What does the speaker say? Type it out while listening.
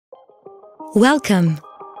Welcome!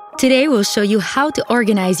 Today we'll show you how to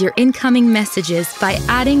organize your incoming messages by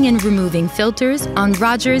adding and removing filters on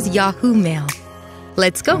Roger's Yahoo Mail.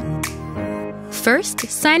 Let's go! First,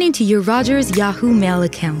 sign into your Roger's Yahoo Mail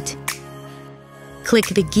account. Click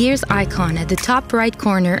the gears icon at the top right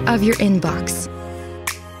corner of your inbox.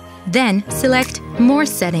 Then select More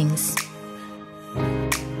Settings.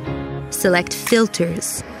 Select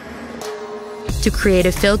Filters. To create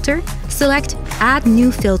a filter, select Add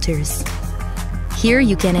New Filters. Here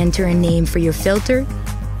you can enter a name for your filter,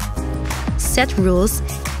 set rules,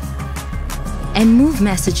 and move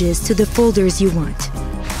messages to the folders you want.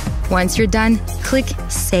 Once you're done, click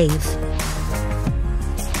Save.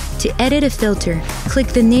 To edit a filter, click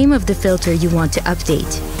the name of the filter you want to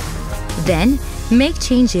update. Then, make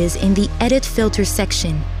changes in the Edit Filter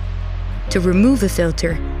section. To remove a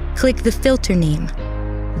filter, click the filter name.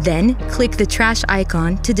 Then, click the trash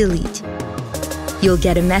icon to delete. You'll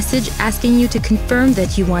get a message asking you to confirm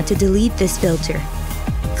that you want to delete this filter.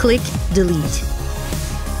 Click Delete.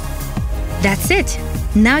 That's it!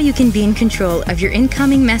 Now you can be in control of your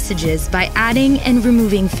incoming messages by adding and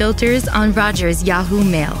removing filters on Roger's Yahoo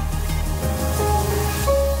Mail.